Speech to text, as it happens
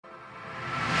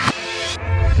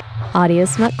Audio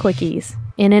Smut Quickies.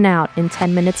 In and out in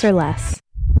 10 minutes or less.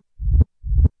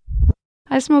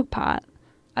 I smoke pot.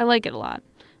 I like it a lot.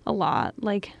 A lot.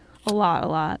 Like, a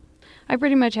lot. I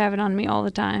pretty much have it on me all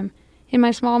the time. In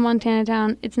my small Montana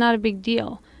town, it's not a big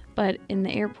deal, but in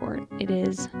the airport, it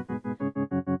is.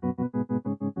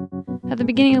 At the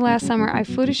beginning of last summer, I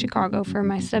flew to Chicago for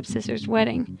my stepsister's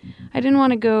wedding. I didn't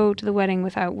want to go to the wedding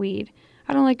without weed.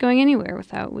 I don't like going anywhere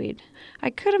without weed. I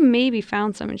could have maybe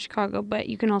found some in Chicago, but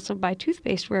you can also buy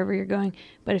toothpaste wherever you're going.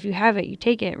 But if you have it, you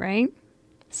take it, right?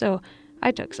 So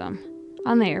I took some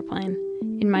on the airplane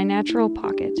in my natural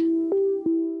pocket.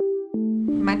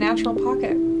 My natural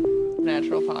pocket.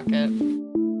 Natural pocket.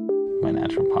 My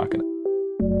natural pocket.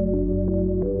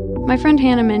 My friend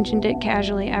Hannah mentioned it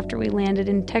casually after we landed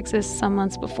in Texas some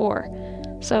months before.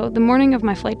 So the morning of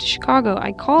my flight to Chicago,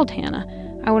 I called Hannah.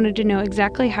 I wanted to know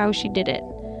exactly how she did it.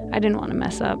 I didn't want to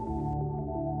mess up.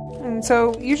 And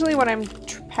so usually when I'm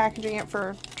packaging it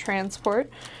for transport,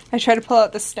 I try to pull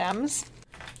out the stems.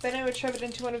 Then I would shove it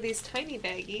into one of these tiny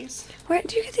baggies. Where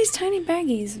do you get these tiny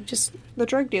baggies? Just the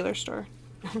drug dealer store.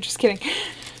 I'm just kidding.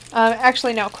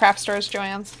 Actually, no, craft stores,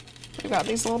 Joann's. We got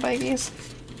these little baggies.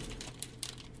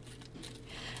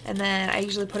 And then I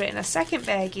usually put it in a second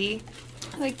baggie.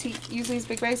 I like to use these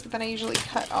big bags, but then I usually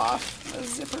cut off the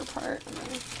zipper part. And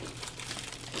then,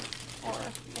 or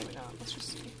maybe not. Let's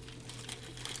just see.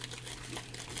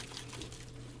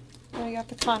 Then I got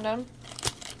the condom.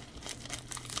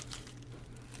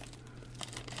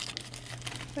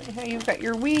 So you've got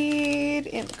your weed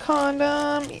in the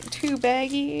condom, in 2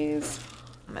 baggies.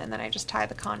 And then I just tie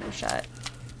the condom shut.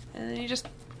 And then you just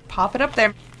pop it up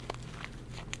there.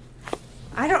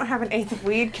 I don't have an eighth of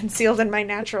weed concealed in my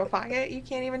natural pocket. You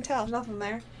can't even tell. There's nothing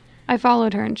there. I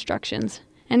followed her instructions,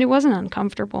 and it wasn't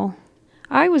uncomfortable.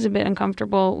 I was a bit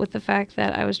uncomfortable with the fact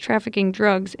that I was trafficking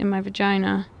drugs in my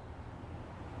vagina.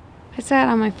 I sat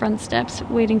on my front steps,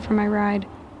 waiting for my ride,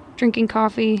 drinking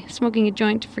coffee, smoking a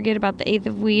joint to forget about the eighth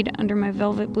of weed under my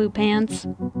velvet blue pants.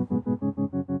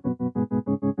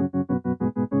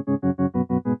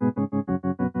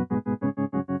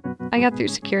 I got through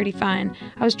security fine.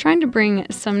 I was trying to bring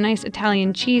some nice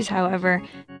Italian cheese, however.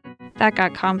 That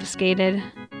got confiscated.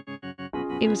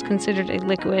 It was considered a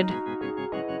liquid.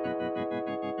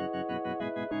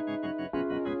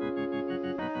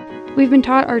 We've been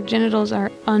taught our genitals are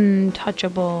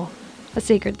untouchable, a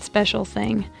sacred special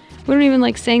thing. We don't even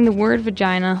like saying the word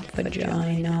vagina.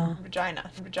 Vagina.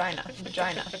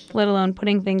 Let alone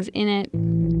putting things in it.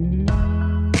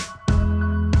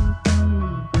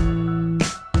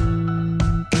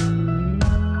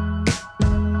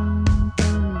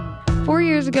 4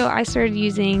 years ago, I started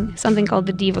using something called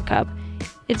the Diva Cup.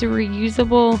 It's a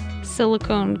reusable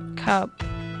silicone cup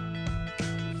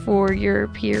for your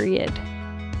period.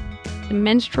 The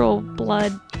menstrual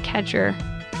blood catcher.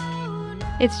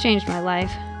 It's changed my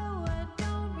life.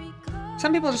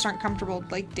 Some people just aren't comfortable,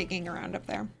 like, digging around up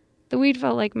there. The weed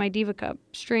felt like my Diva Cup.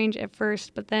 Strange at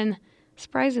first, but then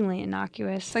surprisingly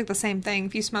innocuous. It's like the same thing.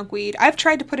 If you smoke weed, I've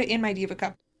tried to put it in my Diva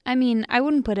Cup. I mean, I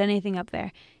wouldn't put anything up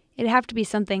there. It'd have to be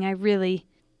something I really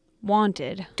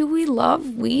wanted. do we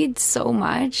love weed so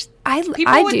much?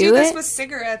 People would do this with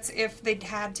cigarettes if they'd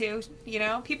had to, you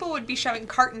know? People would be shoving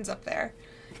cartons up there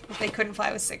if they couldn't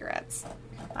fly with cigarettes.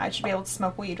 I should be able to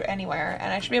smoke weed anywhere,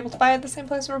 and I should be able to buy it at the same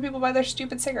place where people buy their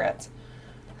stupid cigarettes.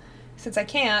 Since I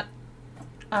can't,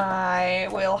 I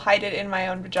will hide it in my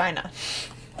own vagina.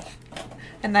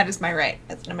 And that is my right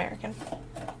as an American.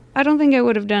 I don't think I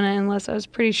would have done it unless I was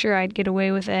pretty sure I'd get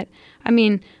away with it. I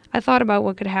mean, I thought about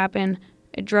what could happen.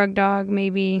 A drug dog,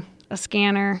 maybe a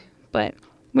scanner. But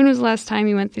when was the last time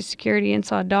you went through security and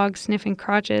saw dogs sniffing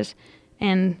crotches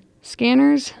and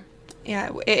scanners? Yeah,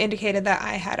 it indicated that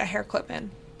I had a hair clip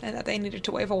in and that they needed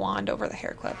to wave a wand over the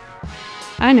hair clip.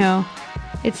 I know.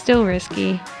 It's still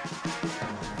risky.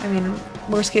 I mean,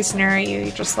 worst case scenario,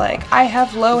 you're just like, I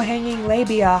have low-hanging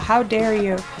labia, how dare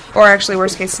you? Or actually,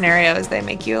 worst case scenario is they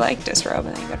make you, like, disrobe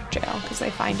and then you go to jail because they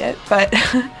find it. But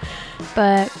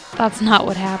But that's not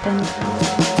what happened.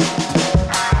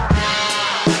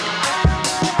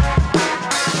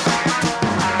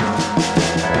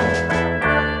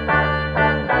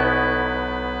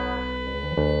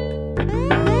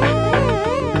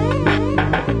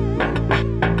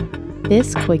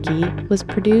 This quickie was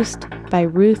produced by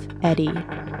Ruth Eddy.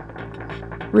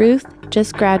 Ruth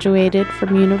just graduated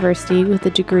from university with a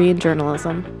degree in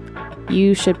journalism.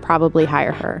 You should probably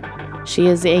hire her. She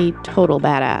is a total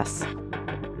badass.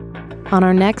 On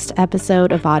our next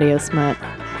episode of Audio Smut,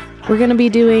 we're going to be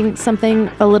doing something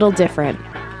a little different,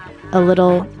 a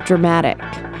little dramatic,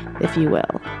 if you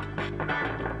will.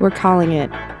 We're calling it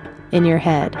In Your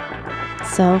Head.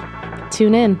 So,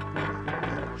 tune in.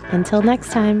 Until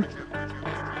next time.